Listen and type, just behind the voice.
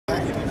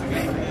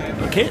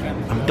Okay,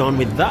 I'm done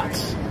with that.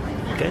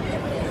 Okay,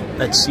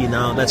 let's see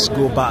now. Let's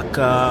go back.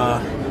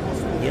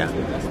 Yeah.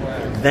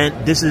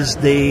 Then this is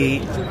the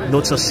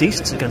Notes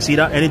Assist. You can see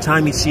that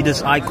anytime you see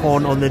this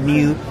icon on the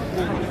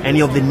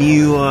any of the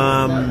new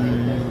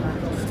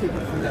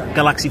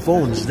Galaxy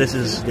phones, this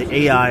is the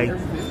AI.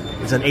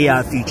 It's an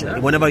AI feature.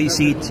 Whenever you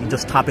see it, you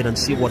just tap it and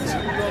see what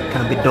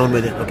can be done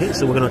with it. Okay,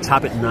 so we're gonna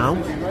tap it now.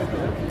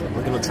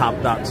 We're gonna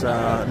tap that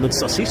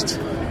Notes Assist.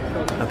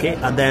 Okay,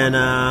 and then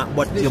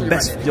what your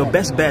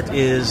best bet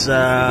is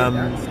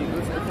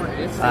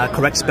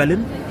correct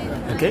spelling.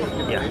 Okay,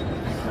 yeah.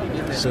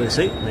 So you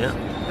see, yeah.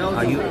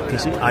 Are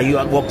you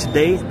at work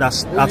today?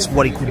 That's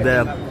what it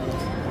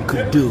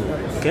could do.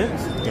 Okay,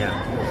 yeah.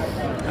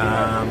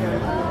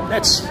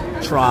 Let's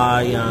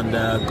try and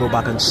go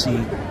back and see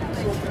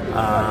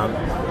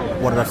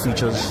what are the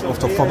features of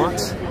the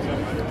format.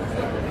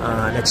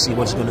 Let's see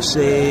what it's going to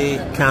say.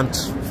 Can't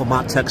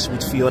format text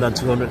with fewer than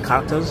 200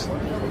 characters.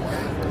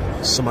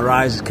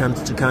 Summarize, can't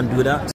do that.